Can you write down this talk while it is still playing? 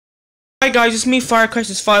Hi guys, it's me,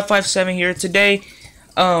 Firecrisis557 here. Today,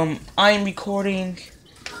 I am recording,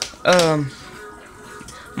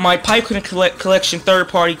 my Pipecleaner collection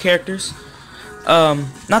third-party characters.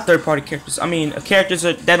 Not third-party characters, I mean, characters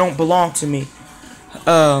that don't belong to me.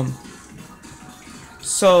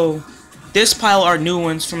 So, this pile are new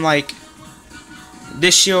ones from, like,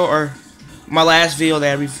 this year or my last video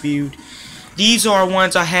that I reviewed. These are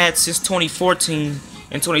ones I had since 2014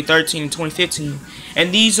 and 2013 and 2015.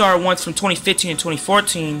 And these are ones from 2015 and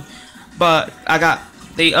 2014, but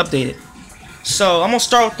they updated. So I'm gonna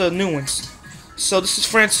start with the new ones. So this is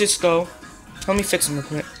Francisco. Let me fix him real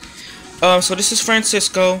quick. So this is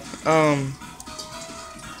Francisco.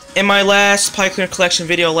 In my last Pipecleaner collection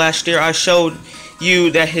video last year, I showed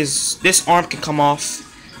you that this arm can come off.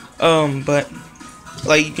 But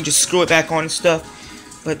like you can just screw it back on and stuff.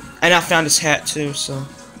 And I found this hat too. So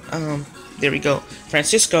there we go.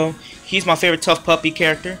 Francisco. He's my favorite tough puppy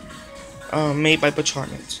character, made by Butch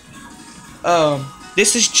Hartnett.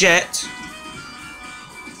 This is Jet.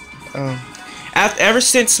 Ever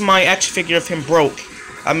since my action figure of him broke,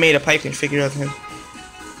 I made a Pipecleaner figure of him.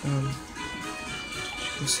 You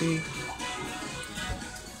can see.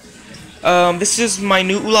 This is my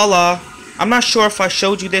new Ooh La La. I'm not sure if I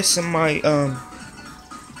showed you this in my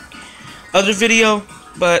other video,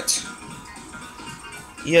 but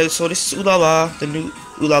yeah. So this is Ooh La La, the new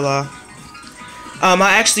Ooh La La.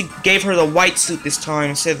 I actually gave her the white suit this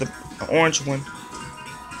time instead of the orange one.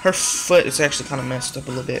 Her foot is actually kind of messed up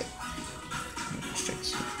a little bit.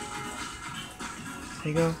 Fix it.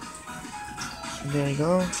 There you go. And there you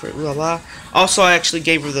go for Ooh La La. Also, I actually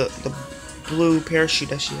gave her the blue parachute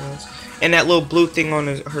that she has, and that little blue thing on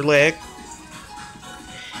her leg.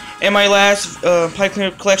 In my last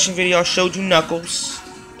Pipecleaner collection video, I showed you Knuckles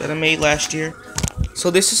that I made last year.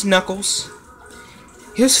 So this is Knuckles.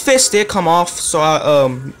 His fist did come off, so I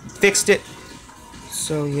fixed it.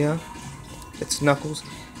 So yeah, it's Knuckles.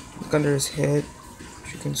 Look under his head,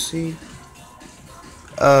 as you can see.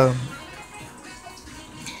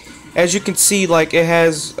 As you can see, like it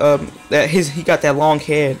has he got that long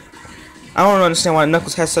head. I don't understand why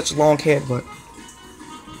Knuckles has such a long head, but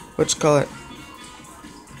what you call it?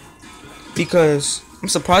 Because I'm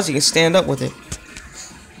surprised he can stand up with it.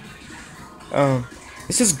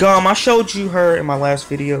 This is Gum. I showed you her in my last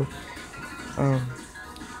video.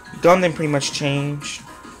 Gum didn't pretty much change.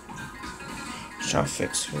 Just trying to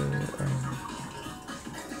fix her.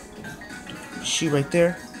 She right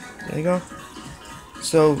there. There you go.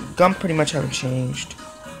 So Gum pretty much haven't changed.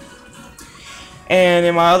 And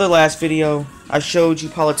in my other last video, I showed you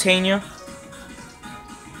Palutena.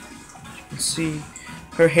 You can see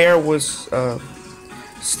her hair was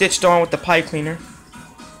stitched on with the Pipecleaner.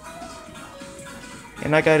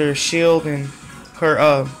 And I got her shield and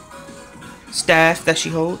her staff that she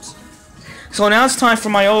holds. So now it's time for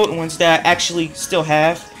my old ones that I actually still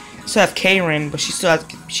have. I still have Karen, but she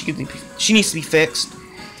needs to be fixed.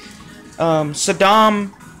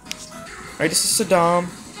 Saddam. Alright, this is Saddam.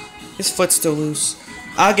 His foot's still loose.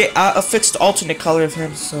 I fixed the alternate color of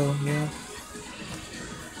him, so yeah.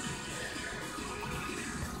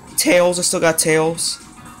 Tails, I still got Tails.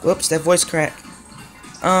 Whoops, that voice crack.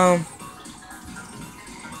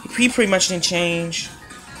 He pretty much didn't change.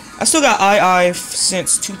 I still got I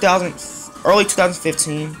since early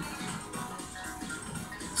 2015.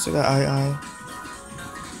 Still got I.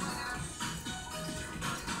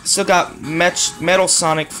 Still got Metal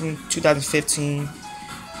Sonic from 2015,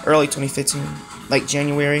 early 2015, like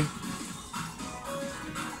January.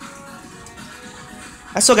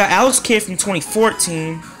 I still got Alex Kidd from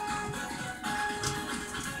 2014.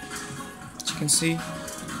 As you can see.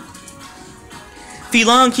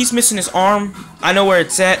 Long, he's missing his arm. I know where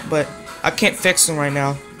it's at, but I can't fix him right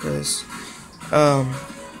now because I'm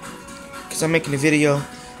making a video.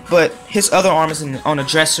 But his other arm is on a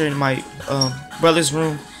dresser in my brother's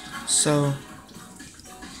room, so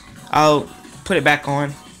I'll put it back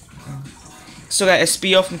on. Still got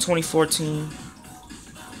SPO from 2014.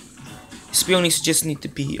 SPO just need to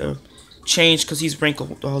be changed because he's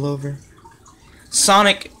wrinkled all over.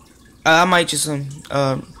 Sonic, I might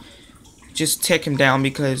just take him down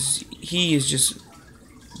because he is just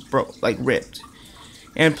ripped,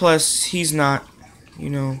 and plus he's not, you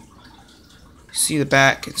know, see the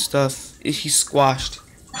back and stuff, he's squashed.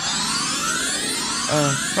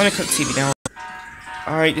 Let me cut the TV down.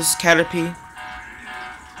 Alright, this is Caterpie.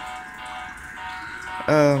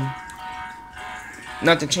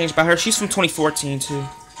 Nothing changed by her. She's from 2014 too.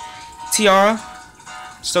 Tiara,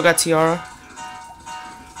 still got Tiara.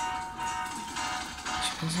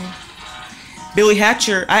 Billy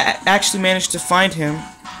Hatcher, I actually managed to find him.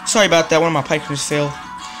 Sorry about that, one of my Pipecleaners failed.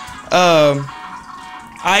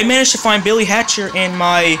 I managed to find Billy Hatcher in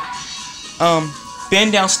my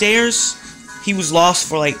bin downstairs. He was lost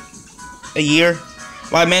for like a year.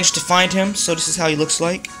 Well, I managed to find him, so this is how he looks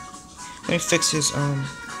like. Let me fix his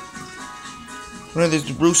one of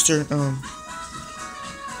the rooster I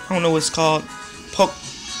don't know what it's called.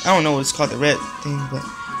 I don't know what it's called, the red thing, but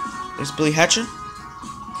there's Billy Hatcher.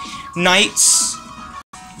 Nights,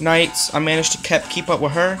 I managed to keep up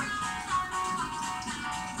with her.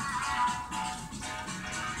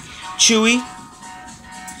 Chewy.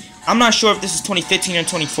 I'm not sure if this is 2015 or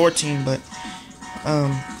 2014, but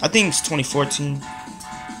I think it's 2014.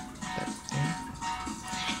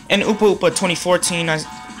 And Oopa Oopa 2014.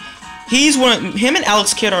 Him and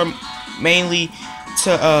Alex Kidd are mainly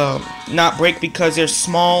to not break because they're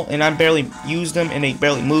small and I barely use them and they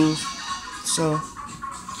barely move. So,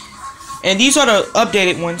 and these are the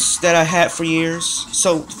updated ones that I had for years.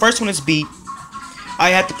 So the first one is Beat. I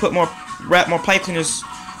had to wrap more pipe cleaners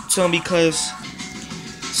to him because,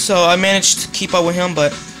 so I managed to keep up with him,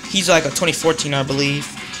 but he's like a 2014, I believe.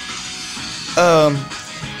 I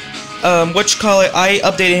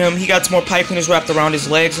updated him. He got some more pipe cleaners wrapped around his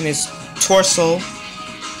legs and his torso,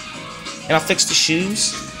 and I fixed the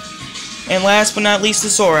shoes. And last but not least, the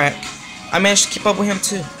Zorak. I managed to keep up with him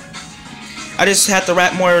too. I just had to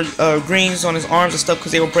wrap more greens on his arms and stuff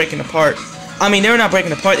because they were breaking apart. I mean, they were not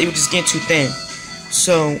breaking apart, they were just getting too thin.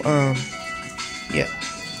 So, yeah.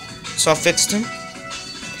 So I fixed him.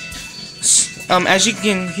 As you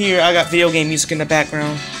can hear, I got video game music in the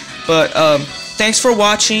background. But, thanks for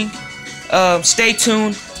watching. Stay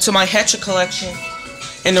tuned to my Hetra collection.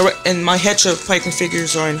 And my Hetra Pipecleaner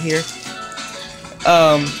figures are in here.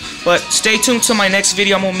 But stay tuned to my next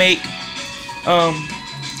video I'm gonna make.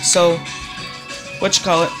 So,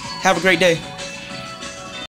 have a great day.